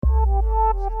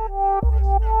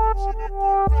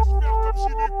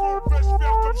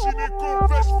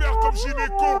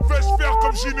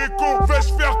gynéco,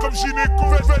 vais-je faire comme gynéco,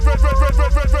 vais-je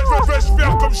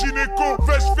faire comme gynéco,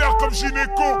 vais-je faire comme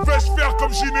gynéco, vais-je faire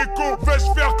comme gynéco,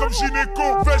 vais-je faire comme gynéco,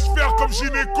 vais-je faire comme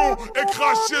gynéco et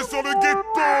cracher sur le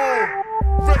ghetto.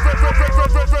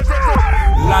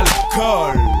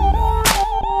 L'alcool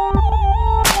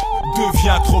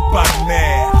devient trop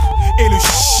amer et le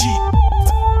shit,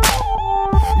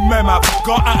 même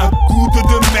afghan, a un goût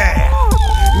de mer.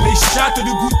 Les chattes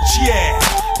de gouttière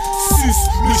sucent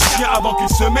le chien avant qu'il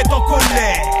se mette en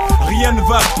colère. Rien ne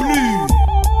va plus.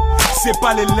 C'est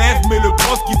pas l'élève mais le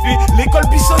prof qui fait l'école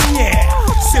buissonnière.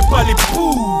 C'est pas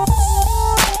l'épouse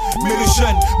mais le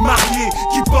jeune marié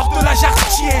qui porte la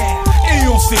jarretière. Et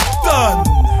on s'étonne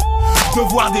de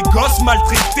voir des gosses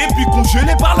maltraités puis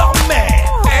congelés par leur mère.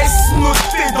 Est-ce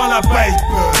noté dans la Bible?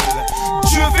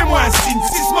 Dieu fais-moi un signe,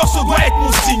 si ce morceau doit être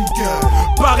mon single.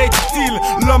 Paraît-il,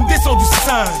 l'homme descend du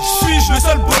singe. Suis-je le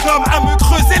seul bonhomme à me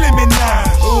creuser les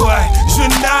méninges? Ouais, je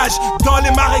nage dans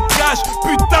les marécages.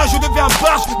 Putain, je deviens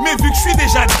barge, mais vu que je suis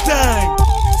déjà dingue.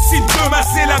 Si demain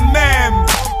c'est la même,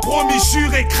 promis,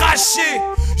 juré, craché,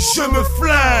 je me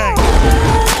flingue.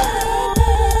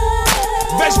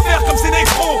 Vais-je faire comme ces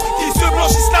négros qui se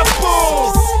blanchissent la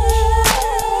peau?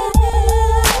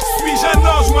 Suis-je un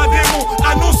ange ou un démon,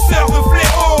 annonceur de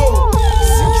fléau?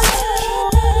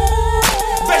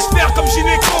 Vais-je faire comme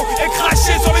gynéco et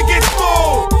cracher sur le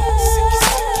ghetto?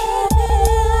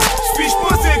 Suis-je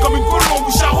posé comme une colombe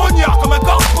ou charognard comme un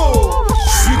corbeau?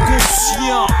 Je suis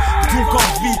conscient, donc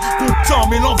en vie, content,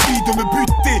 mais l'envie de me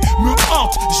buter me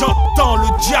hante. J'entends le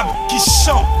diable qui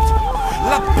chante.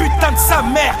 La putain de sa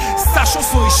mère, sa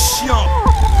chanson est chiante.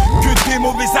 Que des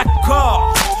mauvais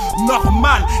accords.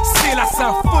 Normal, c'est la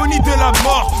symphonie de la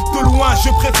mort. De loin, je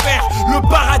préfère le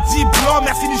paradis blanc.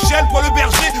 Merci Michel, toi le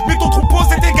berger, mais ton troupeau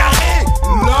s'est égaré.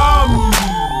 L'homme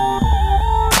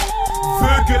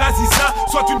veut que la Ziza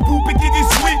soit une poupée qui dise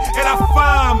oui. Et la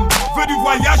femme veut du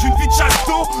voyage, une vie de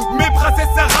château. Mais princesse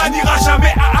Sarah n'ira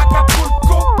jamais à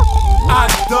Acapulco.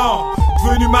 Adam,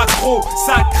 devenu macro,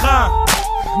 ça craint.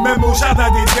 Même au jardin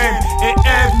d'Éden, et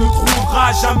Ève ne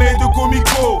trouvera jamais de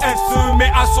comico. Elle se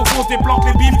met à son compte et plante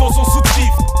les bifs dans son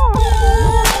soutif.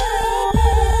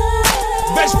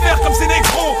 Vais-je faire comme ces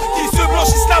négros